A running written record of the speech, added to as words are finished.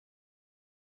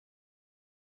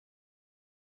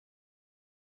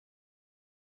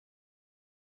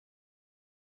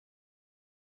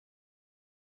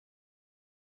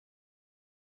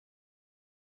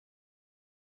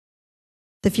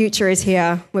The future is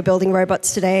here. We're building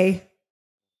robots today.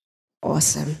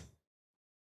 Awesome.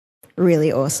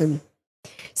 Really awesome.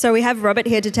 So we have Robert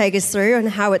here to take us through on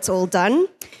how it's all done.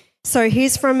 So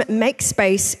he's from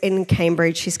MakeSpace in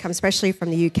Cambridge. He's come specially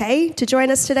from the UK to join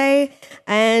us today.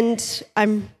 And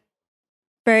I'm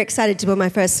very excited to build my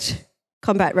first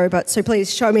combat robot. So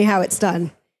please show me how it's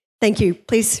done. Thank you.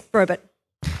 Please, Robert.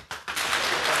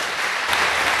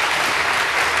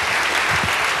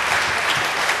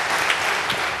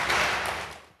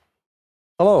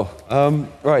 Hello.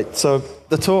 Right, so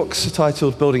the talk's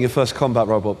titled Building Your First Combat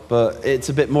Robot, but it's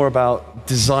a bit more about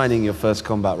designing your first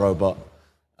combat robot.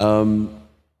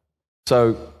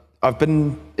 So I've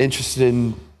been interested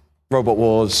in Robot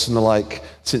Wars and the like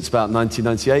since about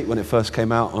 1998 when it first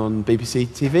came out on BBC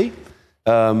TV.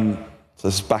 So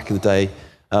this is back in the day.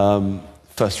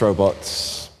 First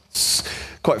robots. It's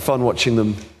quite fun watching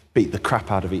them beat the crap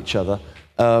out of each other.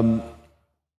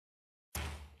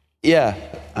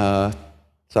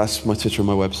 So that's my Twitter and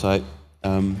my website.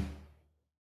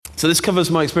 So this covers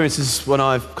my experiences when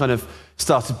I've kind of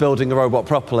started building a robot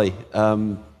properly.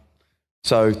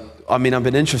 So, I mean, I've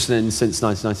been interested in it since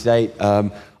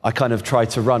 1998. I kind of tried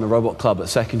to run a robot club at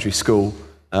secondary school.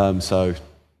 So,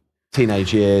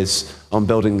 teenage years, I'm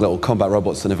building little combat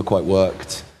robots that never quite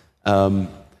worked.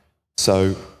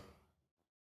 So,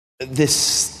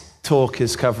 this talk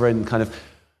is covering kind of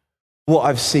what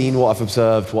I've seen, what I've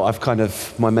observed, what I've kind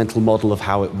of, my mental model of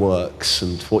how it works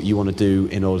and what you want to do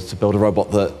in order to build a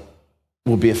robot that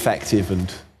will be effective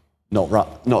and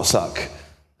not suck.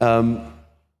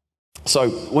 So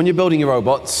when you're building your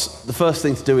robots, the first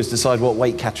thing to do is decide what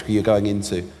weight category you're going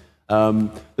into.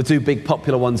 The two big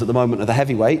popular ones at the moment are the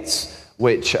heavyweights,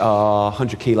 which are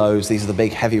 100 kilos. These are the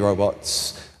big heavy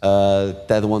robots.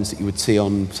 They're the ones that you would see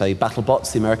on, say,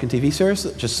 BattleBots, the American TV series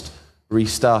that just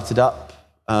restarted up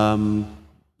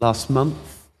last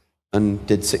month and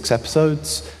did 6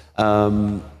 episodes.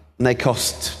 And they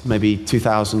cost maybe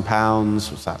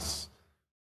 £2,000, what's that?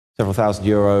 Several thousand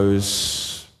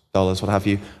euros, dollars, what have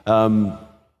you.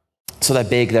 So they're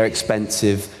big, they're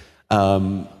expensive,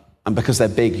 and because they're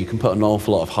big, you can put an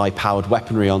awful lot of high-powered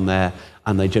weaponry on there,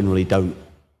 and they generally don't,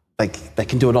 they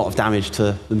can do a lot of damage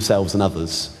to themselves and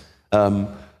others.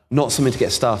 Not something to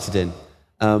get started in.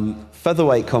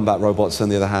 Featherweight combat robots, on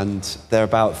the other hand, they're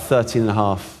about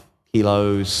 13.5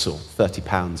 kilos, or 30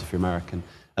 pounds if you're American.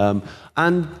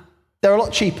 And they're a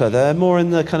lot cheaper. They're more in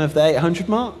the kind of the 800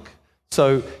 mark.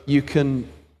 So you can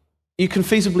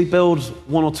feasibly build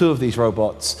 1 or 2 of these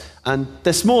robots, and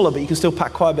they're smaller, but you can still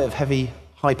pack quite a bit of heavy,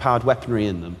 high-powered weaponry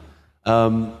in them.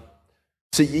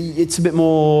 So it's a bit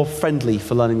more friendly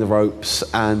for learning the ropes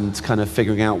and kind of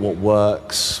figuring out what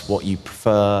works, what you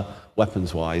prefer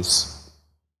weapons-wise.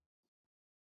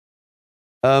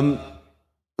 I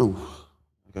go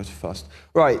too fast.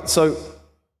 Right, so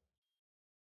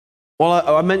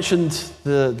well, I mentioned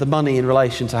the money in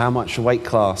relation to how much a weight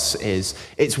class is.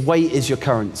 Its weight is your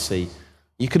currency.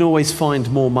 You can always find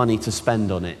more money to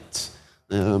spend on it,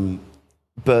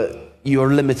 but you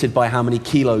are limited by how many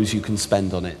kilos you can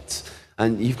spend on it.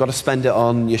 And you've got to spend it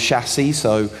on your chassis,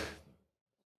 so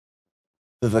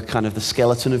the kind of the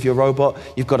skeleton of your robot.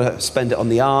 You've got to spend it on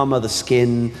the armor, the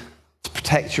skin, to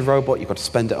protect your robot. You've got to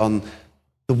spend it on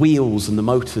the wheels and the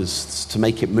motors to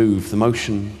make it move, the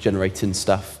motion generating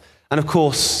stuff. And of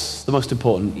course, the most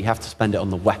important, you have to spend it on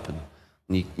the weapon.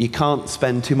 And you can't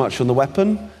spend too much on the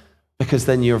weapon because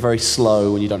then you're very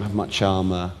slow and you don't have much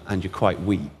armor and you're quite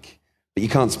weak. But you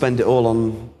can't spend it all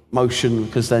on motion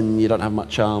because then you don't have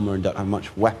much armor and don't have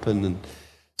much weapon. And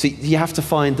so you have to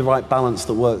find the right balance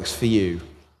that works for you.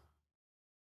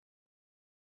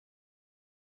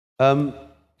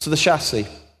 So the chassis.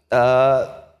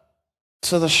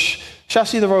 So the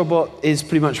chassis of the robot is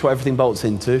pretty much what everything bolts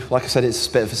into. Like I said, it's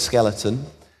a bit of a skeleton.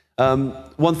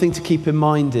 One thing to keep in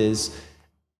mind is,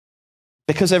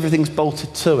 because everything's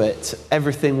bolted to it,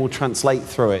 everything will translate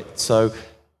through it. So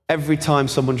every time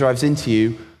someone drives into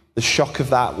you, the shock of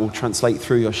that will translate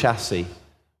through your chassis.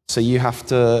 So you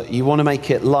want to make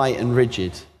it light and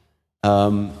rigid,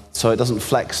 so it doesn't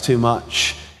flex too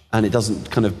much and it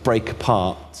doesn't kind of break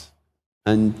apart.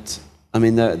 And I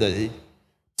mean,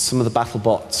 some of the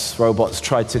BattleBots robots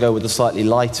tried to go with a slightly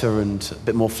lighter and a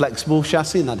bit more flexible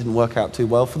chassis, and that didn't work out too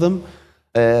well for them.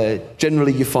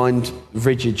 Generally, you find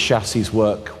rigid chassis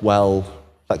work well,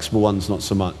 flexible ones not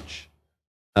so much.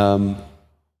 I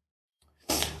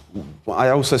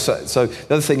also so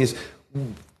the other thing is,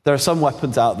 there are some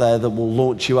weapons out there that will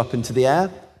launch you up into the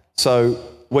air. So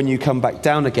when you come back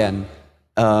down again,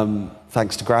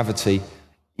 thanks to gravity,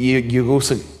 you're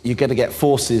going to get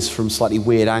forces from slightly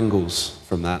weird angles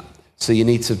from that. So you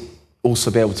need to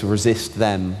also be able to resist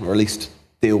them, or at least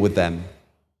deal with them.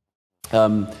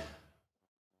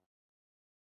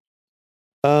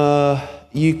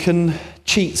 You can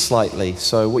cheat slightly.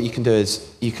 So what you can do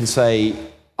is you can say,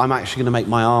 I'm actually going to make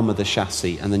my armor the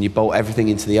chassis, and then you bolt everything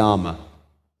into the armor.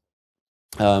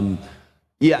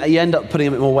 Yeah, you end up putting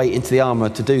a bit more weight into the armor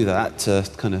to do that, to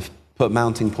kind of put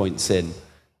mounting points in.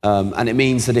 And it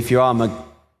means that if your armor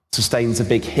sustains a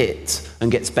big hit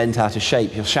and gets bent out of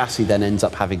shape, your chassis then ends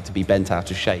up having to be bent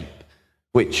out of shape,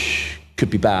 which could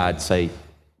be bad. Say,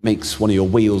 makes one of your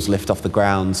wheels lift off the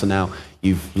ground, so now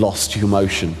you've lost your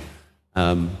motion,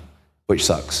 which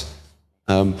sucks.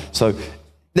 So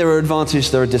there are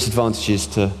advantages, there are disadvantages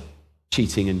to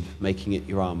cheating and making it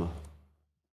your armor.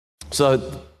 So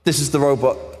this is the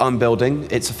robot I'm building.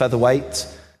 It's a featherweight,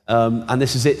 and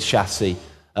this is its chassis.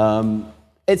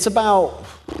 It's about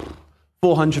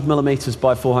 400 millimeters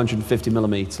by 450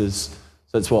 millimeters.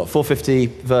 So it's what, 450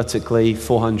 vertically,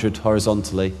 400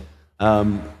 horizontally.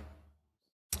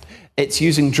 It's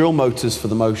using drill motors for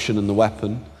the motion and the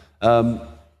weapon.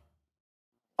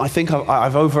 I think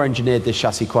I've over-engineered this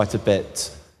chassis quite a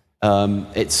bit.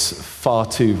 It's far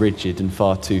too rigid and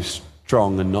far too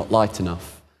strong and not light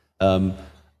enough.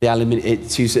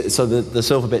 It's used, so the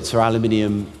silver bits are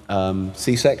aluminium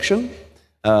C-section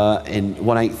in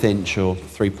 1/8 inch or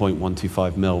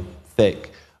 3.125 mil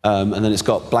thick. And then it's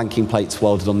got blanking plates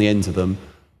welded on the ends of them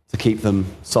to keep them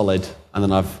solid, and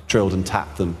then I've drilled and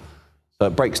tapped them. So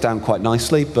it breaks down quite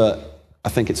nicely, but I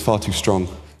think it's far too strong,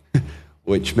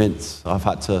 which means I've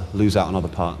had to lose out on other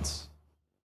parts.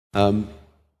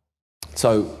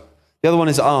 So the other one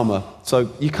is armor.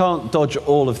 So you can't dodge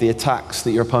all of the attacks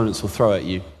that your opponents will throw at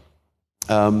you.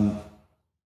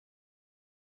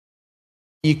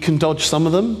 You can dodge some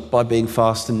of them by being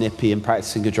fast and nippy and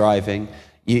practicing your driving,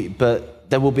 but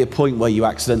there will be a point where you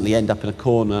accidentally end up in a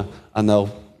corner and they'll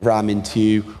ram into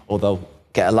you, or they'll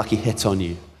get a lucky hit on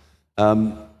you.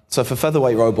 So for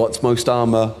featherweight robots, most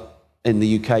armor in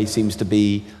the UK seems to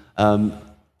be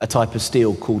a type of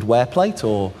steel called wear plate,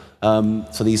 or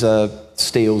so these are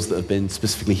steels that have been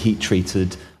specifically heat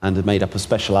treated and are made up of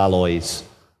special alloys.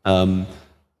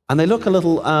 And they look a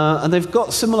little, and they've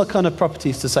got similar kind of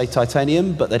properties to, say,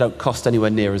 titanium, but they don't cost anywhere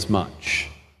near as much.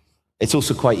 It's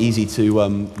also quite easy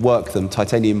to work them.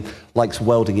 Titanium likes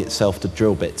welding itself to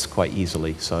drill bits quite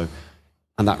easily,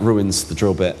 and that ruins the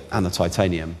drill bit and the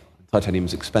titanium.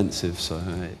 Titanium's expensive, so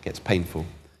it gets painful.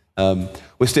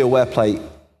 With steel wear plate,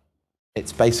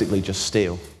 it's basically just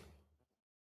steel.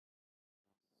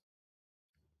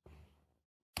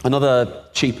 Another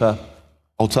cheaper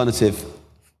alternative,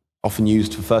 often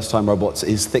used for first-time robots,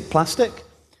 is thick plastic.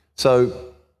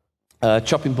 So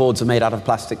chopping boards are made out of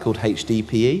plastic called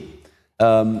HDPE,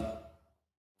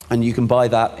 and you can buy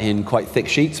that in quite thick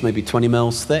sheets, maybe 20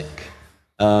 mils thick.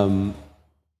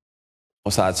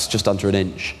 What's that? It's just under an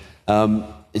inch.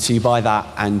 So you buy that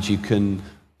and you can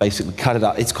basically cut it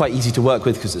up. It's quite easy to work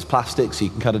with because it's plastic, so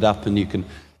you can cut it up and you can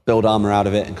build armor out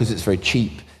of it. And because it's very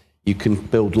cheap, you can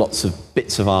build lots of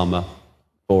bits of armor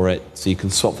for it, so you can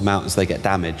swap them out as they get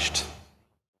damaged.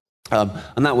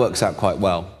 And that works out quite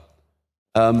well.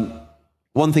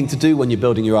 One thing to do when you're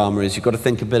building your armor is you've got to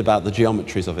think a bit about the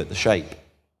geometries of it, the shape.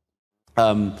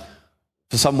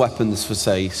 For some weapons, for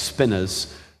say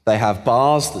spinners, they have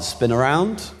bars that spin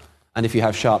around, and if you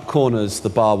have sharp corners, the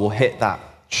bar will hit that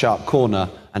sharp corner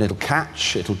and it'll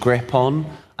catch, it'll grip on,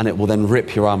 and it will then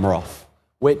rip your armor off,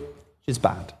 which is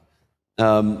bad.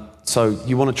 So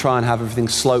you want to try and have everything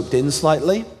sloped in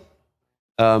slightly,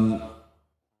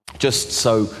 just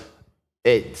so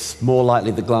it's more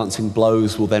likely the glancing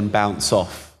blows will then bounce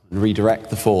off and redirect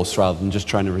the force rather than just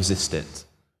trying to resist it.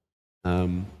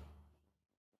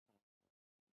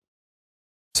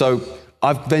 So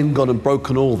I've then gone and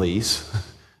broken all these.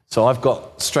 So I've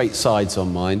got straight sides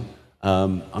on mine.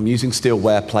 I'm using steel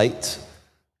wear plate.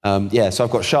 So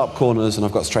I've got sharp corners and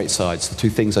I've got straight sides, the two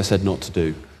things I said not to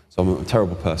do. So I'm a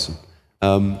terrible person.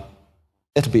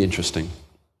 It'll be interesting.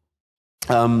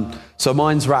 So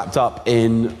mine's wrapped up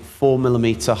in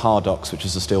 4mm Hardox, which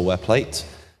is a steel wear plate.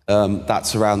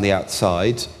 That's around the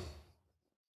outside.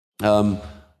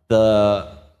 The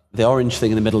orange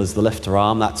thing in the middle is the lifter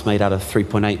arm. That's made out of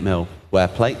 3.8mm wear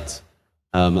plate.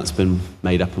 That's been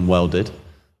made up and welded.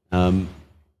 And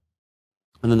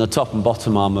then the top and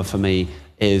bottom armor for me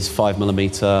is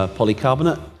 5mm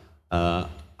polycarbonate.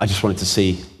 I just wanted to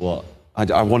see what...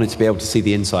 I wanted to be able to see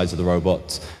the insides of the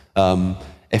robots.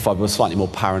 If I was slightly more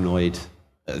paranoid,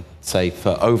 say,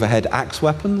 for overhead axe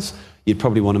weapons, you'd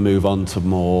probably want to move on to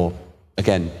more,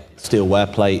 again, steel wear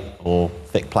plate or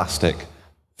thick plastic,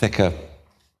 thicker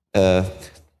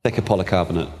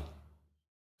polycarbonate.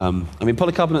 I mean,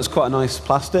 polycarbonate's quite a nice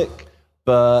plastic,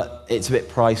 but it's a bit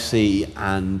pricey,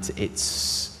 and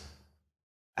it's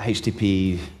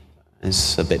HDP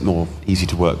is a bit more easy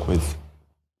to work with.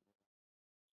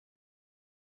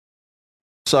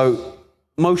 So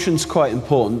motion's quite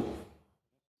important.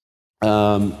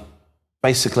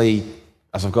 Basically,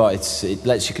 as I've got, it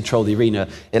lets you control the arena.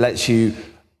 It lets you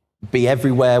be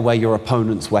everywhere where your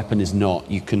opponent's weapon is not.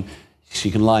 So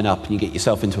you can line up and you get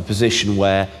yourself into a position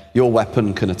where your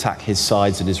weapon can attack his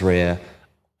sides and his rear,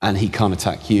 and he can't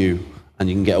attack you, and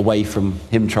you can get away from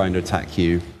him trying to attack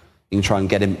you. You can try and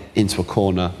get him into a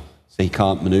corner so he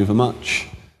can't maneuver much.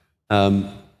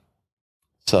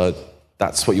 So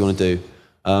that's what you want to do.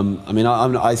 I mean,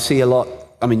 I see a lot.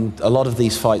 I mean, a lot of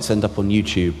these fights end up on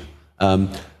YouTube,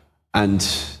 and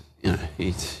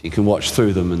you can watch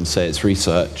through them and say it's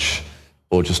research,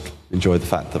 or just enjoy the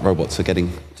fact that robots are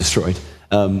getting destroyed.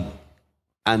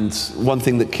 And one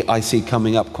thing that I see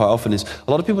coming up quite often is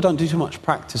a lot of people don't do too much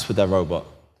practice with their robot.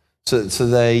 So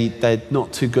they're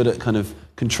not too good at kind of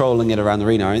controlling it around the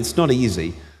arena. And it's not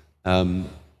easy,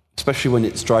 especially when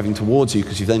it's driving towards you,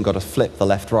 because you've then got to flip the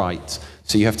left-right.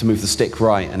 So you have to move the stick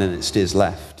right, and then it steers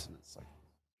left.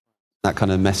 That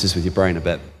kind of messes with your brain a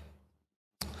bit.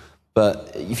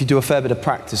 But if you do a fair bit of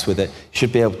practice with it, you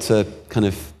should be able to kind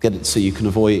of get it so you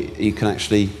can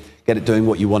actually get it doing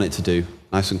what you want it to do,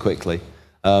 nice and quickly.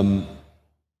 The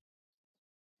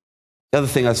other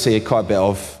thing I see quite a bit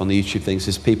of on the YouTube things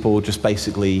is people just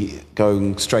basically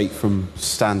going straight from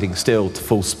standing still to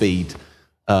full speed.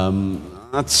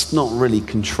 That's not really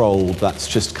controlled, that's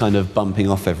just kind of bumping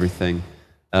off everything.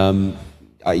 You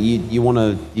want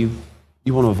to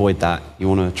avoid that. You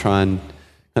want to try and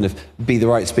kind of be the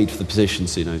right speed for the position,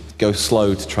 so go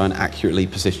slow to try and accurately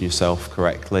position yourself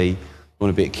correctly. You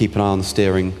want to keep an eye on the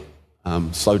steering,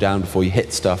 slow down before you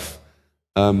hit stuff.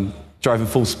 Driving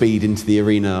full speed into the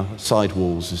arena side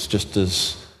walls is just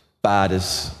as bad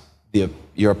as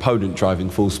your opponent driving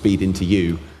full speed into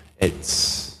you.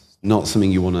 It's not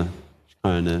something you want to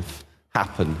kind of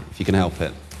happen if you can help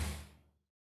it.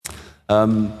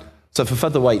 So for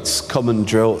featherweights,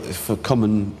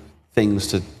 common things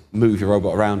to move your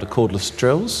robot around are cordless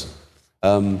drills.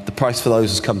 The price for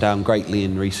those has come down greatly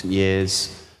in recent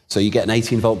years. So you get an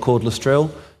 18-volt cordless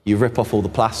drill, you rip off all the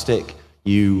plastic,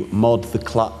 you mod the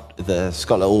clutch, it's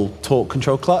got a little torque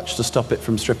control clutch to stop it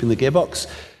from stripping the gearbox.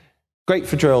 Great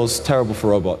for drills, terrible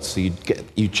for robots. So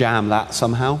you jam that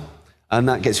somehow, and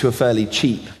that gets you a fairly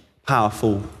cheap,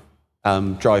 powerful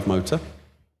drive motor.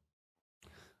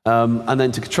 And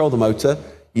then to control the motor,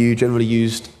 you generally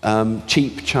used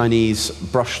cheap Chinese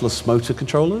brushless motor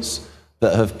controllers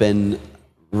that have been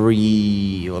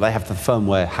they have the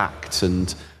firmware hacked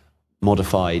and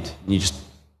modified, and you just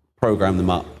program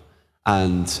them up,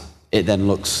 and it then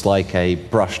looks like a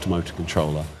brushed motor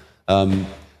controller.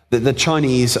 The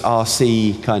Chinese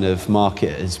RC kind of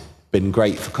market has been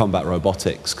great for combat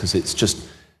robotics because it's just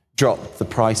dropped the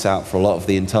price out for a lot of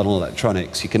the internal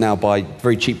electronics. You can now buy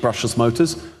very cheap brushless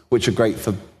motors, which are great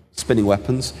for spinning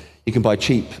weapons. You can buy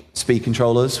cheap speed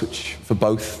controllers, which for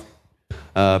both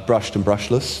brushed and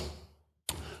brushless.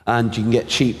 And you can get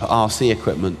cheap RC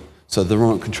equipment, so the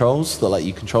remote controls that let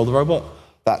you control the robot.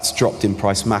 That's dropped in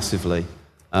price massively,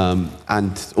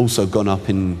 and also gone up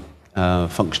in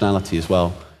functionality as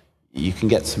well. You can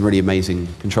get some really amazing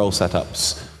control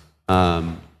setups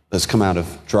that's come out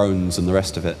of drones and the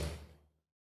rest of it.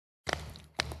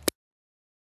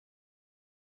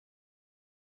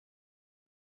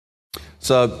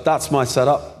 So that's my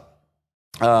setup.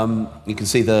 You can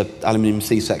see the aluminium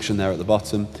C-section there at the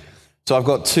bottom. So I've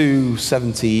got two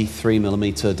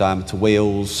 73mm diameter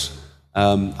wheels.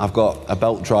 I've got a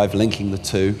belt drive linking the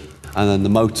two, and then the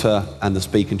motor and the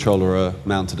speed controller are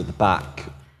mounted at the back.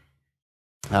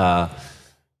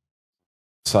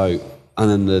 And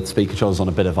then the speed controller's on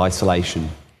a bit of isolation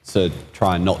to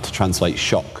try not to translate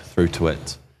shock through to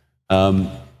it.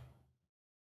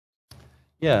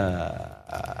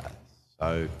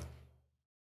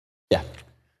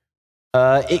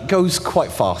 It goes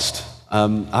quite fast. I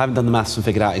haven't done the maths and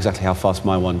figured out exactly how fast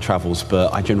my one travels,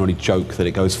 but I generally joke that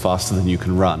it goes faster than you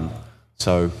can run.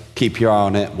 So keep your eye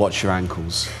on it, watch your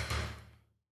ankles.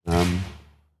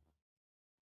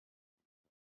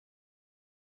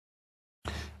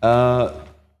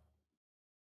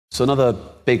 So another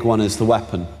big one is the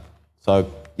weapon.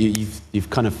 So you've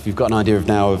got an idea of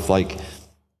now of like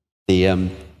the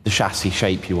chassis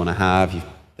shape you want to have,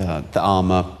 the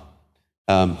armor,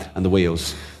 and the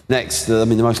wheels. Next, the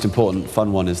most important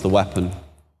fun one is the weapon.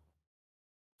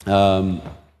 So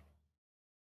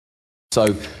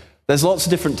there's lots of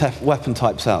different weapon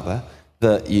types out there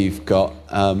that you've got.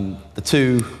 The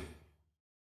two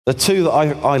The two that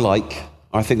I like,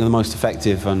 I think are the most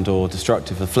effective and or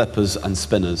destructive, are flippers and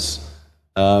spinners.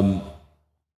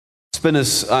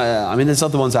 Spinners, I mean, there's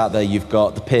other ones out there. You've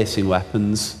got the piercing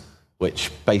weapons,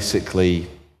 which basically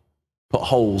put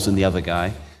holes in the other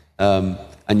guy. And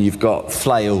you've got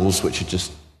flails, which are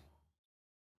just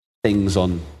things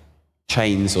on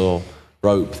chains or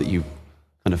rope that you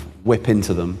kind of whip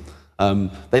into them.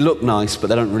 They look nice, but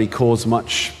they don't really cause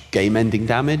much game-ending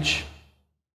damage.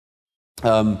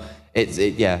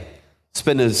 Yeah,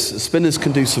 spinners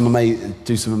can do some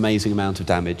amazing amount of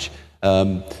damage.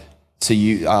 So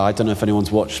I don't know if anyone's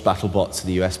watched BattleBots in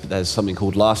the US, but there's something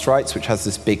called Last Rites, which has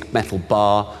this big metal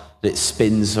bar that it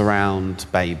spins around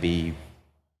maybe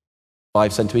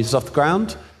 5 centimeters off the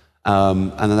ground,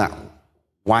 and then that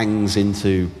wangs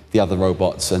into the other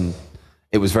robots, and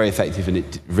it was very effective, and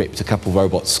it ripped a couple of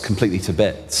robots completely to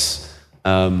bits.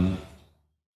 There's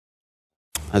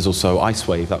also Ice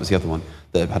Wave, that was the other one,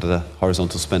 that had a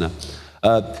horizontal spinner.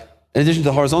 In addition to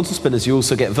the horizontal spinners, you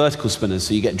also get vertical spinners,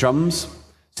 so you get drums.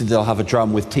 So they'll have a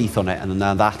drum with teeth on it, and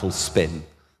then that'll spin.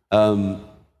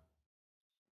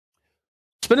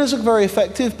 Spinners are very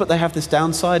effective, but they have this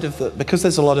downside of because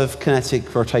there's a lot of kinetic,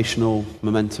 rotational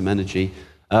momentum energy.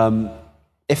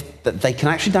 If they can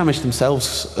actually damage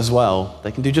themselves as well.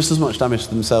 They can do just as much damage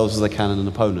to themselves as they can an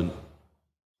opponent.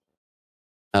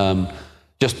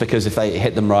 Just because if they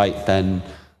hit them right, then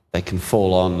they can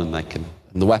fall on, and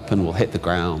the weapon will hit the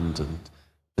ground, and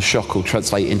the shock will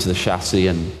translate into the chassis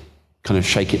and kind of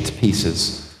shake it to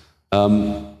pieces.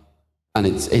 And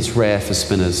it's rare for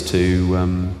spinners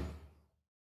to...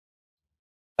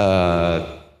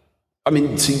 I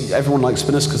mean, see, everyone likes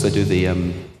spinners because they do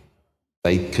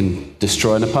they can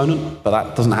destroy an opponent, but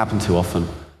that doesn't happen too often.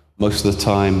 Most of the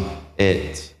time,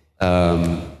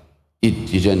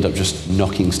 you'd end up just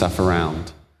knocking stuff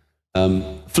around.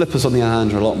 Flippers, on the other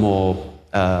hand, are a lot more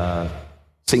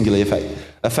singularly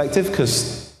effective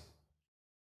because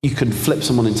you can flip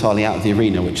someone entirely out of the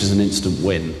arena, which is an instant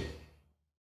win.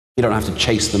 You don't have to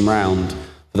chase them round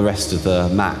for the rest of the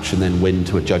match and then win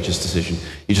to a judge's decision.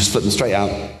 You just flip them straight out,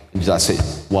 and that's it,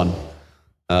 won.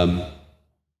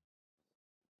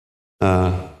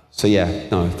 So yeah,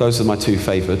 no, those are my two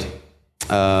favoured.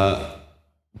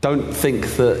 Don't think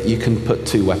that you can put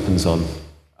two weapons on.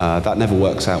 That never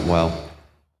works out well.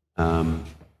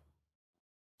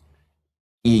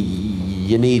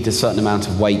 You need a certain amount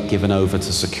of weight given over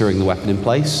to securing the weapon in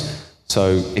place.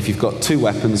 So if you've got two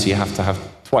weapons, you have to have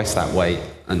twice that weight,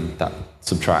 and that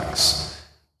subtracts.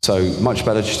 So much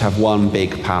better just have one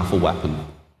big, powerful weapon.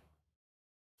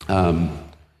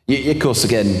 Of course,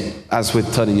 again, as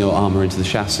with turning your armor into the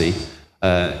chassis,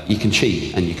 you can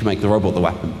cheat, and you can make the robot the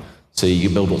weapon. So you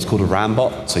can build what's called a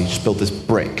rambot. So you just build this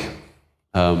brick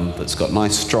that's got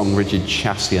nice, strong, rigid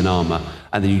chassis and armor,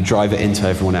 and then you drive it into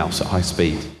everyone else at high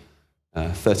speed.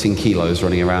 13 kilos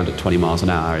running around at 20 miles an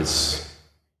hour is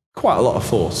quite a lot of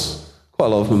force, quite a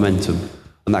lot of momentum,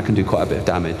 and that can do quite a bit of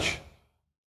damage.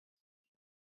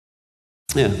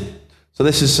 Yeah, so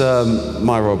this is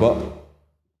my robot,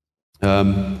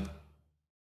 and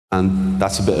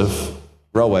that's a bit of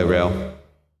railway rail.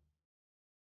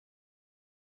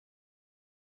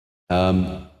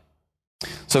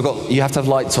 So you have to have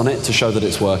lights on it to show that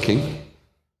it's working,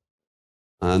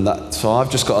 and so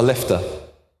I've just got a lifter.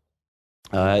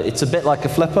 It's a bit like a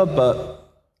flipper, but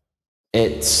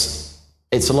it's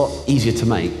a lot easier to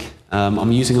make.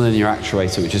 I'm using a linear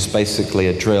actuator, which is basically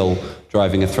a drill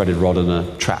driving a threaded rod and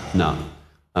a trapped nut.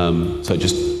 So it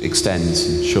just extends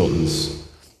and shortens.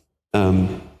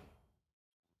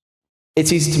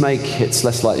 It's easy to make. It's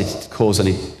less likely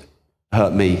to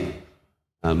hurt me.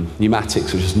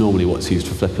 Pneumatics, which is normally what's used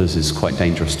for flippers, is quite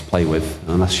dangerous to play with,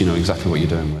 unless you know exactly what you're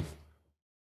doing with.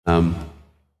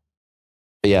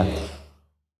 But yeah.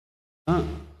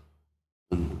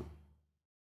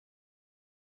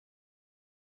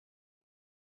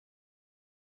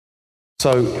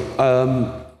 So,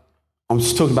 I'm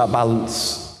just talking about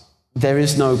balance. There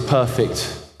is no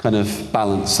perfect kind of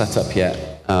balance set up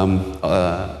yet.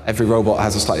 Every robot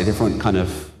has a slightly different kind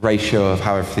of ratio of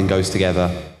how everything goes together.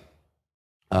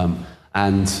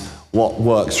 And what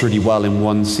works really well in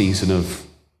one season of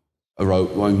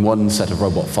in one set of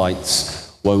robot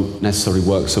fights won't necessarily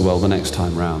work so well the next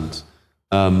time round.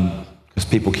 Because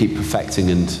people keep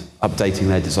perfecting and updating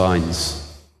their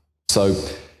designs. So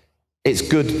it's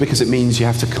good because it means you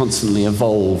have to constantly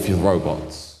evolve your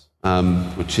robots,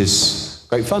 which is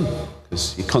great fun,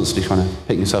 because you're constantly trying to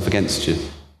pick yourself against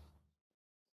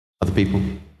other people.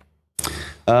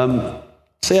 So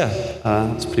yeah,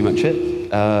 that's pretty much it.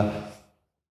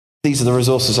 these are the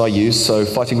resources I use. So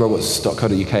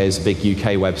fightingrobots.co.uk is a big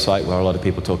UK website where a lot of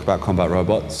people talk about combat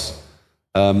robots.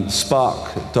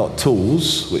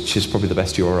 Spark.tools, which is probably the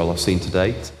best URL I've seen to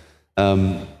date,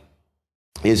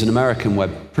 is an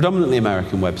predominantly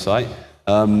American website.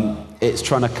 It's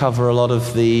trying to cover a lot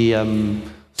of the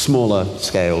smaller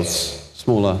scales,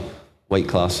 smaller weight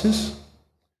classes.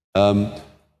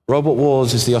 Robot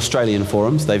Wars is the Australian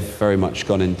forums. They've very much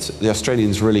gone into, the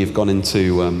Australians really have gone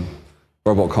into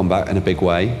robot combat in a big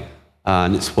way.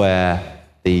 And it's where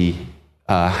the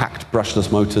hacked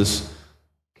brushless motors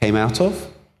came out of.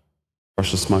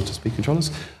 Brushless motor speed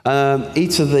controllers. E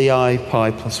to the I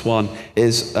pi plus 1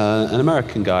 is an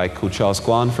American guy called Charles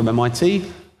Guan from MIT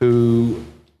who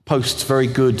posts very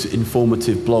good,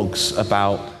 informative blogs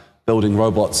about building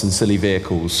robots and silly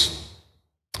vehicles.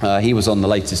 He was on the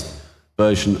latest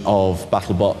version of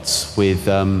BattleBots with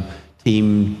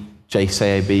Team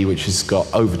JCAB, which has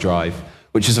got Overdrive,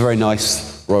 which is a very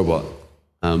nice robot.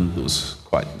 It was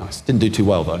quite nice. Didn't do too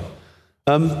well, though.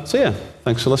 So yeah,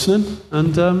 thanks for listening,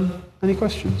 and any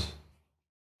questions?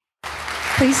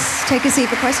 Please take a seat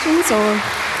for questions or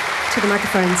to the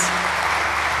microphones.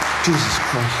 Jesus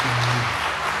Christ.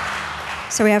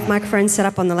 So we have microphones set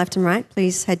up on the left and right.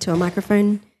 Please head to a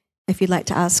microphone if you'd like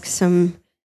to ask some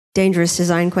dangerous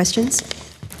design questions.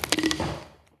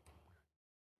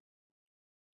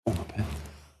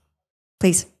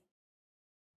 Please.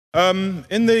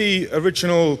 In the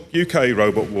original UK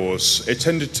Robot Wars, it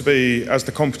tended to be, as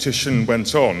the competition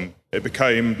went on, it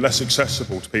became less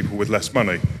accessible to people with less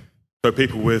money. So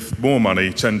people with more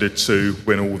money tended to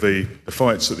win all the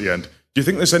fights at the end. Do you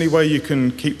think there's any way you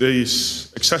can keep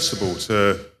these accessible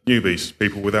to newbies,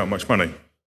 people without much money?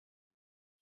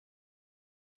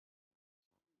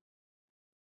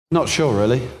 Not sure,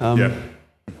 really. Yeah.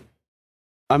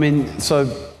 I mean, so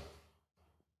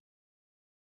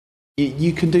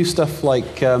you can do stuff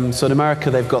like, so in America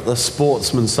they've got the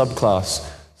sportsman subclass.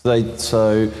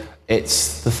 So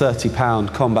it's the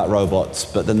 £30 combat robots,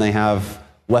 but then they have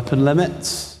weapon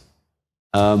limits,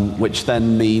 which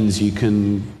then means you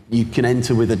can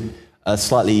enter with a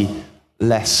slightly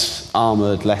less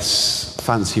armored, less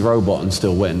fancy robot and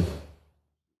still win.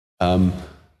 I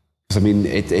mean,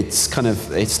 it's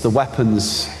the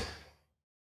weapons.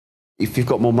 If you've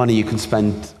got more money, you can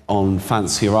spend on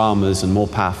fancier armors and more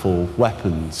powerful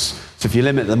weapons. So if you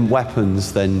limit them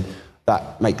weapons, then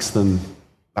that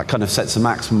kind of sets a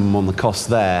maximum on the cost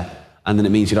there, and then it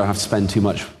means you don't have to spend too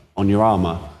much on your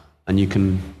armor, and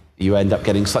you end up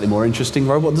getting slightly more interesting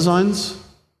robot designs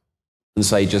than,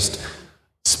 say, just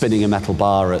spinning a metal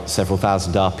bar at several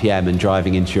thousand RPM and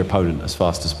driving into your opponent as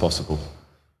fast as possible.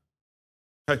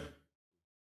 Okay.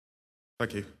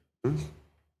 Thank you.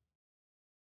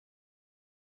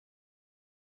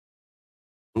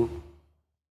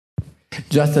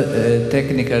 Just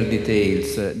technical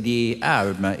details. The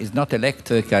arm is not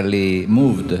electrically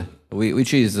moved,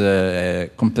 which is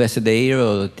compressed air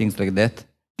or things like that.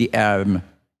 The arm.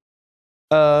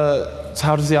 So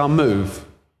how does the arm move?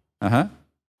 So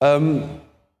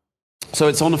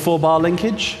it's on a 4-bar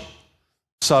linkage.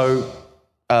 So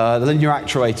the linear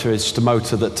actuator is just a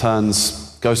motor that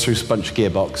goes through a bunch of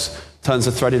gearbox, turns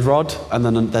a threaded rod, and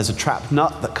then there's a trap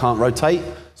nut that can't rotate,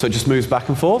 so it just moves back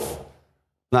and forth.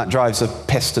 And that drives a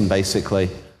piston, basically,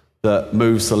 that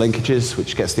moves the linkages,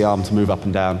 which gets the arm to move up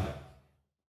and down.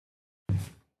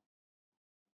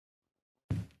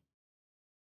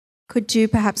 Could you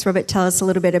perhaps, Robert, tell us a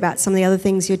little bit about some of the other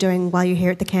things you're doing while you're here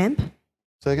at the camp?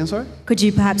 Say again, sorry? Could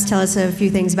you perhaps tell us a few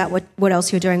things about what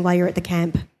else you're doing while you're at the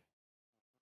camp?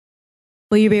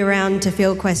 Will you be around to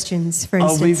field questions, for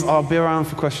instance? I'll be around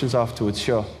for questions afterwards,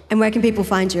 sure. And where can people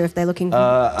find you if they're looking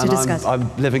to discuss?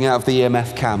 I'm living out of the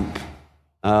EMF camp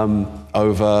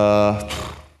over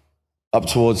up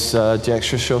towards the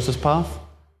extra shortest path.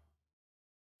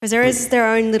 Because there is their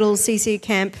own little CC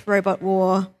camp robot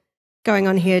war going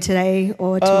on here today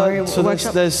or tomorrow. So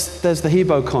there's the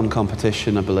HeboCon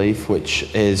competition, I believe,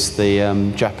 which is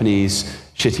the Japanese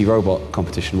shitty robot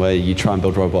competition where you try and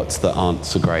build robots that aren't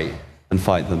so great and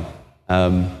fight them.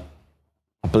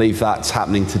 I believe that's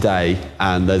happening today,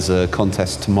 and there's a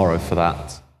contest tomorrow for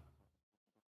that.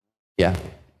 Yeah.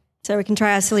 So we can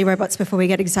try our silly robots before we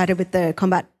get excited with the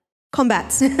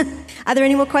combats. Are there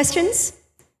any more questions?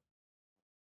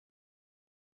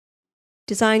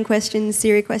 Design questions,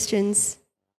 theory questions?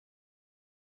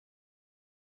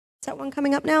 Is that one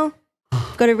coming up now?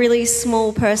 I've got a really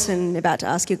small person about to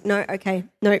ask you. No? Okay.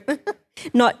 No.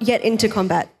 Not yet into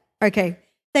combat. Okay.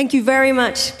 Thank you very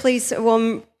much. Please, a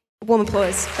warm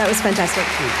applause. That was fantastic.